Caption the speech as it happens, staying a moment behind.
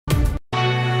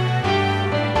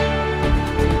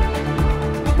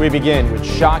We begin with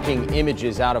shocking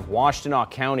images out of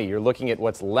Washtenaw County. You're looking at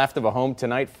what's left of a home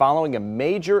tonight following a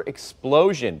major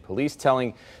explosion. Police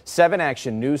telling 7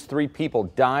 Action News 3 people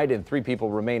died and 3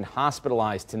 people remain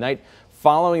hospitalized tonight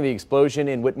following the explosion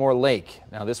in Whitmore Lake.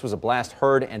 Now, this was a blast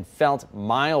heard and felt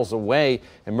miles away.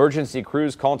 Emergency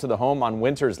crews called to the home on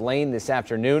Winters Lane this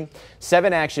afternoon.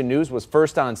 7 Action News was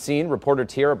first on scene. Reporter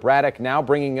Tiara Braddock now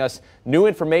bringing us new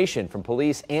information from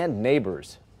police and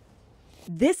neighbors.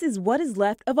 This is what is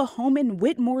left of a home in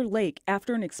Whitmore Lake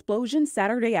after an explosion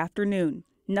Saturday afternoon.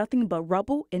 Nothing but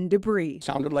rubble and debris. It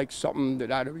sounded like something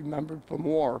that I'd have remembered from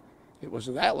war. It was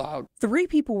that loud. 3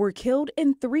 people were killed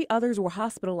and 3 others were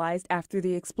hospitalized after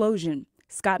the explosion.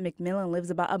 Scott McMillan lives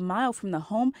about a mile from the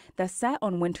home that sat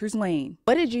on Winters Lane.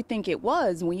 What did you think it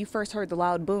was when you first heard the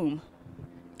loud boom?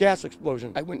 Gas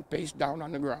explosion. I went face down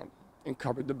on the ground and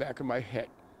covered the back of my head.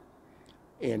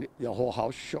 And the whole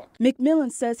house shook.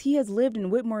 McMillan says he has lived in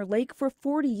Whitmore Lake for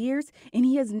 40 years and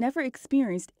he has never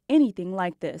experienced anything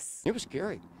like this. It was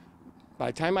scary. By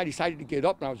the time I decided to get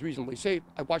up and I was reasonably safe,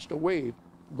 I watched a wave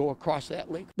go across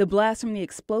that lake. The blast from the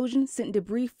explosion sent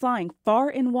debris flying far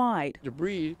and wide.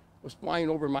 Debris was flying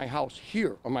over my house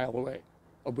here a mile away,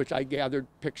 of which I gathered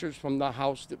pictures from the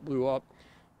house that blew up.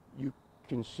 You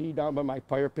can see down by my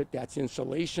fire pit, that's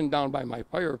insulation down by my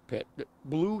fire pit that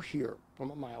blew here from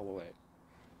a mile away.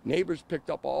 Neighbors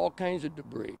picked up all kinds of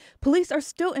debris. Police are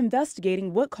still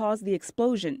investigating what caused the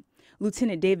explosion.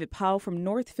 Lieutenant David Powell from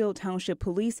Northfield Township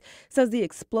Police says the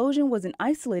explosion was an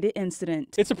isolated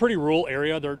incident. It's a pretty rural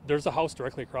area. There's a house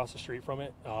directly across the street from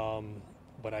it,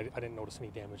 but I didn't notice any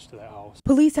damage to that house.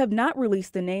 Police have not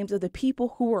released the names of the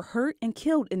people who were hurt and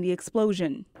killed in the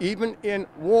explosion. Even in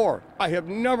war, I have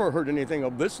never heard anything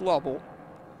of this level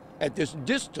at this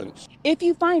distance. If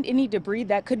you find any debris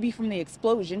that could be from the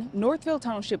explosion, Northfield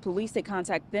Township Police say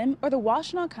contact them or the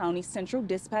Washtenaw County Central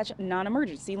Dispatch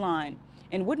non-emergency line.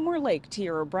 In Whitmore Lake,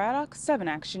 Tiara Braddock, 7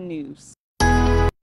 Action News.